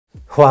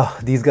Wow,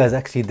 these guys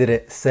actually did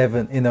it.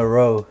 7 in a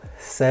row.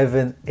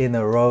 7 in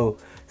a row.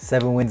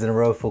 7 wins in a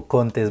row for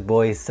Conte's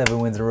boys. 7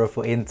 wins in a row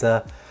for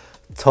Inter.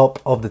 Top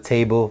of the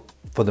table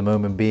for the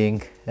moment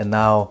being. And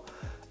now,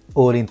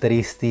 all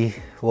Interisti,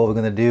 what we're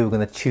going to do, we're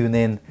going to tune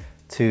in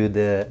to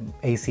the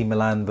AC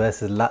Milan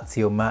versus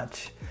Lazio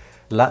match.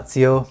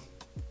 Lazio,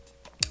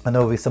 I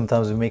know we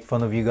make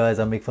fun of you guys.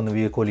 I make fun of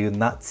you, call you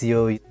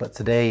Nazio. But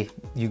today,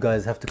 you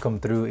guys have to come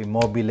through.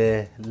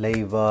 Immobile,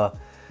 Leiva,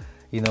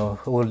 you know,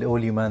 all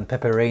you man,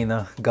 Pepe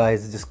Reina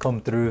guys, just come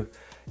through,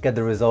 get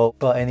the result.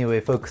 But anyway,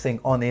 focusing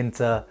on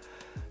Inter,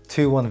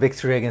 2-1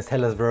 victory against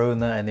Hellas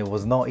Verona, and it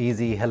was not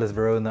easy. Hellas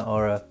Verona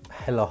are a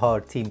hella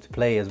hard team to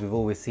play, as we've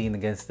always seen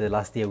against the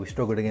last year. We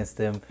struggled against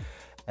them,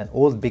 and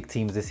all the big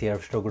teams this year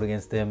have struggled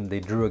against them. They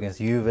drew against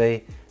Juve,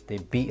 they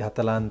beat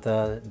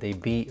Atalanta, they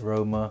beat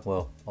Roma,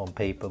 well, on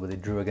paper, but they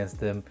drew against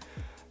them.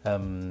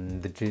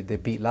 They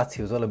beat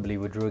Lazio as well, I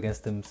believe, we drew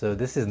against them. So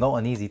this is not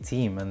an easy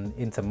team, and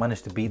Inter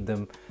managed to beat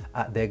them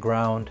at their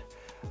ground.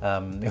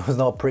 It was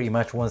not a pretty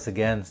match once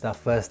again. So that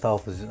first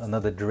half was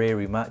another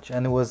dreary match,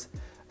 and it was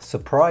a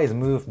surprise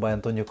move by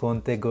Antonio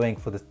Conte going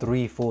for the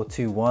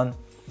 3-4-2-1.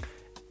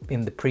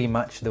 In the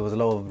pre-match, there was a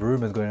lot of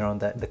rumours going around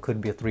that there could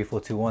be a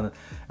 3-4-2-1,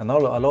 and a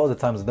lot of the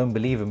times I don't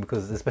believe him,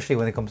 because especially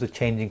when it comes to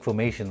changing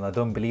formation, I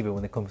don't believe it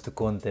when it comes to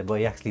Conte, but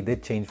he actually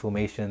did change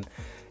formation.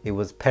 It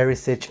was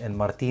Perisic and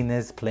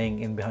Martinez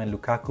playing in behind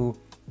Lukaku,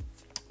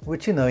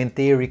 which, you know, in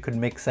theory could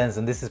make sense.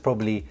 And this is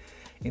probably,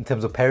 in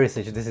terms of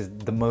Perisic, this is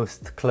the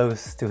most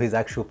close to his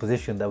actual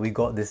position that we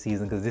got this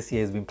season, because this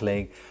year he's been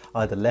playing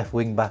either left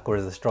wing back or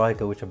as a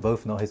striker, which are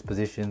both not his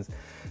positions.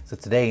 So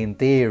today, in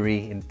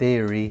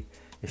theory,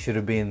 it should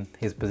have been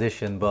his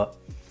position, but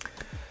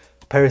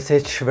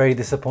Perisic, very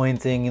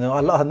disappointing. You know,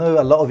 I know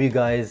a lot of you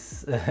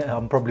guys,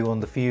 I'm probably one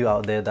of the few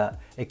out there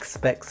that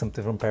expect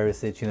something from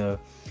Perisic. You know,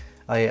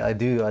 I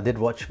did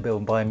watch a bit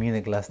of Bayern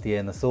Munich last year,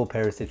 and I saw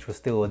Perisic was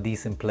still a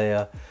decent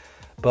player,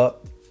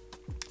 but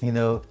you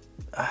know,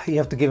 you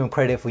have to give him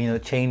credit for, you know,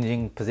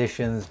 changing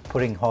positions,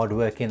 putting hard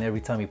work in every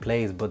time he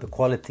plays, but the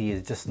quality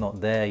is just not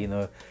there. You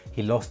know,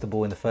 he lost the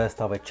ball in the first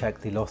half. I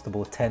checked, he lost the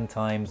ball 10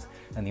 times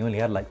and he only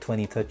had like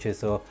 20 touches,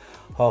 so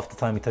half the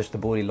time he touched the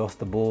ball, he lost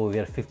the ball. We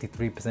had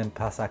 53%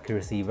 pass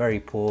accuracy, very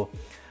poor.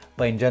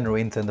 But in general,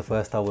 Inter in the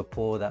first half were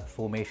poor. That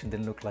formation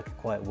didn't look like it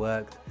quite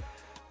worked.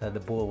 The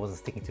ball wasn't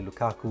sticking to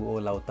Lukaku or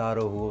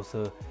Lautaro, who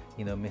also,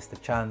 you know, missed a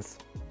chance.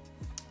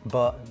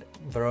 But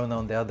Verona,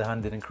 on the other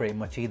hand, didn't create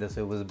much either,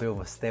 so it was a bit of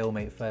a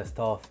stalemate first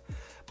half.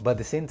 But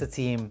this Inter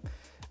team,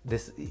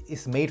 this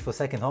is made for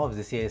second halves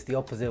this year. It's the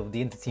opposite of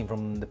the Inter team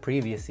from the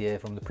previous year,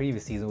 from the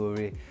previous season,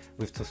 where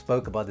we've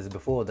spoke about this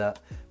before, that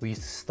we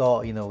used to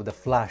start, you know, with a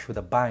flash, with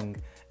a bang,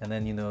 and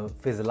then, you know,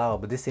 fizzle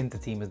out. But this Inter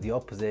team is the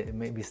opposite. It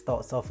maybe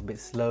starts off a bit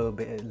slow, a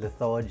bit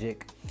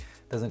lethargic,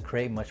 doesn't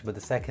create much, but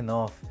the second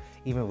half,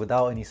 even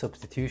without any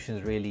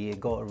substitutions really,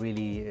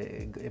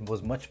 it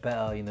was much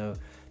better. You know,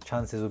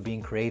 chances were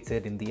being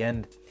created. In the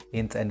end,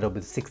 Inter ended up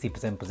with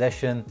 60%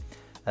 possession,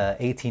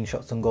 18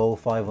 shots on goal,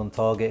 5 on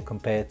target,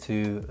 compared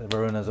to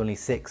Verona's only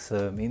 6.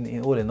 So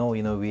all in all,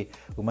 you know, we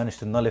managed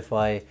to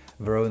nullify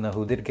Verona,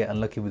 who did get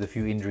unlucky with a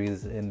few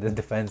injuries in the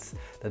defense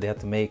that they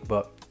had to make.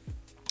 But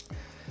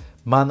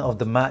man of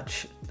the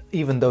match,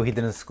 even though he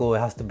didn't score, it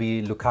has to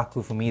be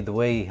Lukaku for me. The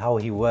way how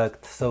he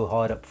worked so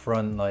hard up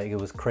front, like, it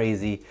was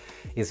crazy.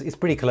 It's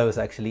pretty close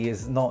actually.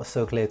 It's not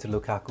so clear to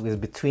Lukaku. It's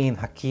between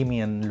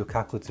Hakimi and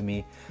Lukaku to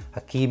me.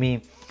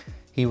 Hakimi,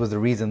 he was the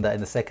reason that in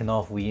the second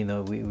half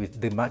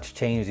the match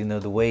changed. You know,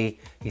 the way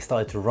he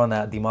started to run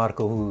at Di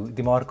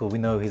Marco, we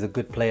know he's a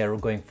good player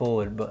going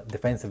forward, but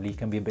defensively he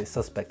can be a bit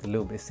suspect, a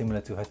little bit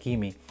similar to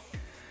Hakimi.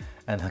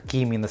 And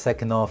Hakimi in the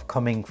second half,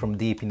 coming from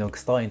deep, you know,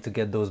 starting to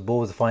get those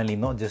balls finally,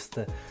 not just,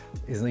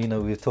 you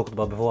know, we've talked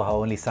about before how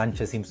only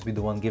Sanchez seems to be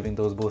the one giving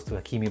those balls to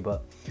Hakimi,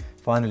 but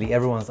finally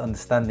everyone's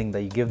understanding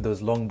that you give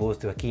those long balls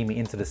to Hakimi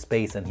into the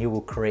space and he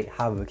will create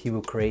havoc, he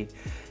will create,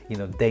 you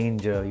know,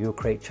 danger, he will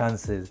create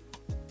chances.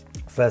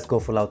 First goal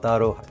for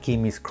Lautaro,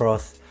 Hakimi's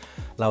cross.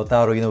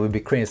 Lautaro, you know, we'll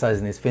be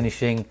criticizing his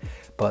finishing,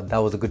 but that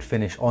was a good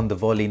finish on the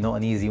volley, not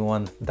an easy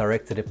one.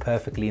 Directed it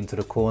perfectly into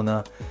the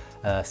corner.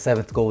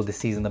 7th goal this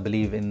season, I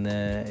believe, in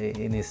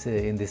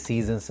this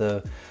season.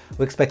 So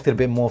we expected a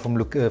bit more from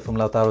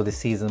Lautaro this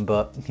season,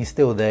 but he's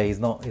still there. He's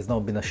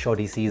not been a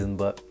shoddy season,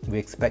 but we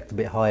expect a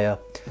bit higher.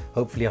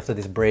 Hopefully after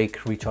this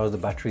break, recharge the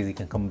batteries, he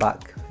can come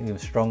back even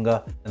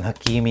stronger. And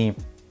Hakimi,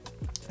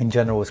 in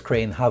general, was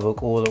creating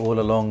havoc all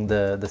along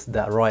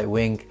that right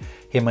wing.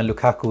 Him and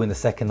Lukaku in the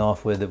second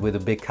half with a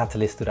big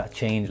catalyst to that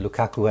change.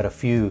 Lukaku had a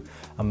few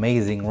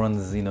amazing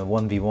runs, you know,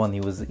 1v1.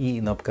 He was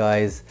eating up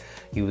guys,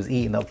 he was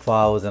eating up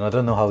fouls, and I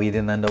don't know how he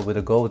didn't end up with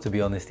a goal, to be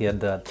honest. He had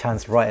that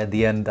chance right at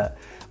the end that,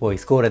 well, he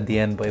scored at the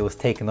end, but it was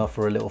taken off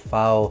for a little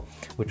foul,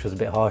 which was a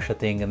bit harsh, I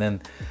think. And then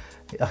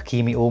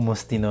Hakimi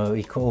almost, you know,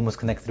 he almost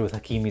connected with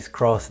Hakimi's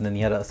cross, and then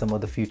he had some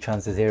other few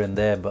chances here and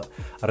there, but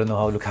I don't know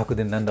how Lukaku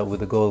didn't end up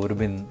with a goal. It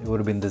would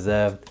have been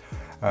deserved.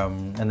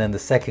 And then the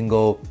second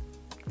goal,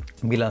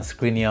 Milan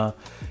Skriniar,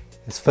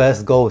 His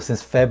first goal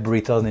since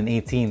February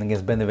 2018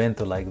 against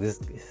Benevento. Like this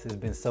has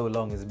been so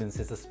long. It's been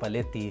since the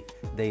Spalletti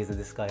days that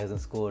this guy hasn't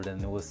scored, and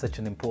it was such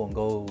an important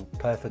goal,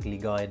 perfectly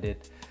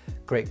guided.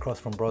 Great cross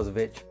from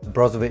Brozovic.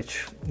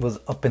 Brozovic was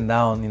up and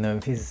down, you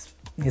know, his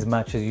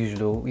match as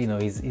usual, you know,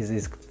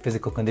 his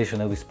physical condition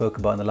that we spoke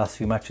about in the last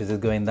few matches is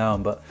going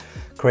down, but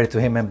credit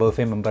to him and both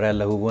him and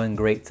Barella, who weren't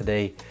great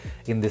today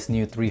in this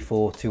new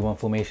 3-4-2-1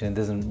 formation. It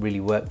doesn't really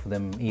work for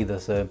them either,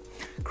 so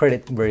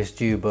credit where it's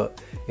due,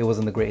 but it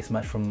wasn't the greatest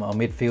match from our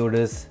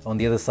midfielders. On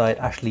the other side,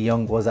 Ashley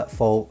Young was at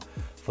fault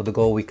for the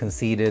goal we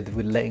conceded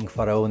with letting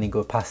Faraoni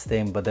go past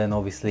him, but then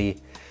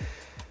obviously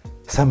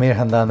Samir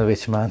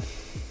Handanovic, man.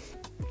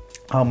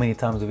 How many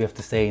times do we have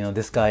to say, you know,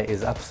 this guy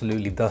is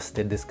absolutely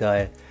dusted. This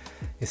guy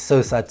is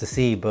so sad to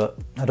see, but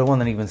I don't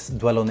want to even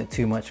dwell on it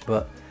too much,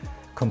 but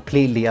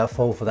completely at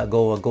fault for that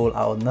goal. A goal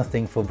out of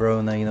nothing for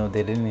Verona. You know,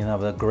 they didn't even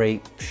have a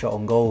great shot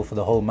on goal for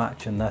the whole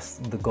match, and that's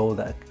the goal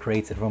that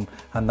created from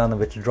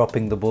Handanovic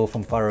dropping the ball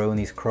from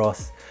Faraoni's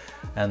cross.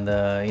 And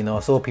you know,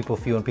 I saw a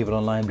few people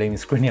online blaming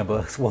Skriniar,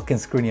 but what can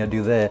Skriniar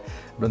do there?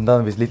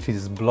 Handanovic literally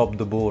just blobbed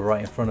the ball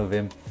right in front of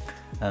him,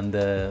 and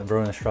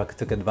Verona striker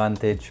took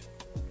advantage.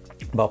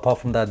 But apart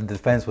from that, the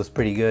defense was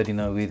pretty good. You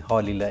know, we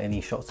hardly let any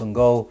shots on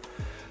goal.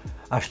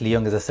 Ashley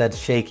Young, as I said,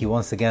 shaky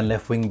once again,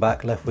 left wing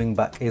back. Left wing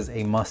back is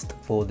a must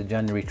for the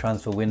January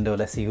transfer window.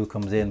 Let's see who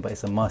comes in, but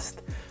it's a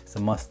must. It's a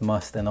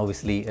must. And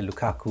obviously a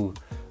Lukaku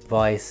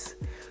vice.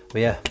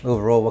 But yeah,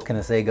 overall, what can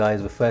I say,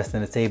 guys? We're first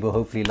in the table.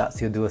 Hopefully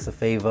Lazio do us a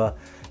favour.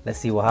 Let's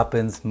see what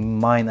happens.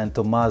 Mine and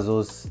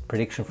Tommaso's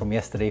prediction from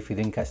yesterday, if you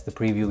didn't catch the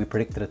preview, we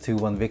predicted a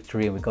 2-1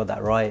 victory and we got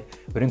that right.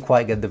 We didn't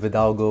quite get the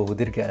Vidal goal. We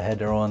did get a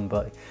header on,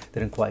 but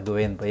didn't quite go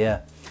in. But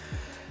yeah,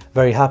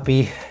 very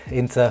happy.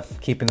 Inter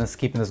keeping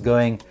us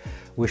going.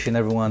 Wishing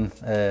everyone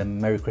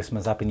Merry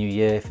Christmas, Happy New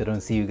Year if I don't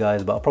see you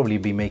guys, but I'll probably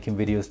be making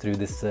videos through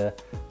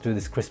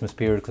this Christmas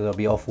period because I'll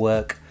be off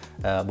work,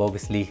 but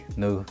obviously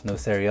no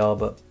Serie A,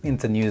 but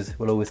Inter news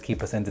will always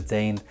keep us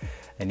entertained.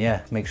 And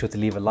yeah, make sure to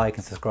leave a like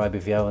and subscribe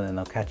if you haven't, and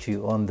I'll catch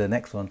you on the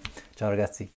next one. Ciao ragazzi.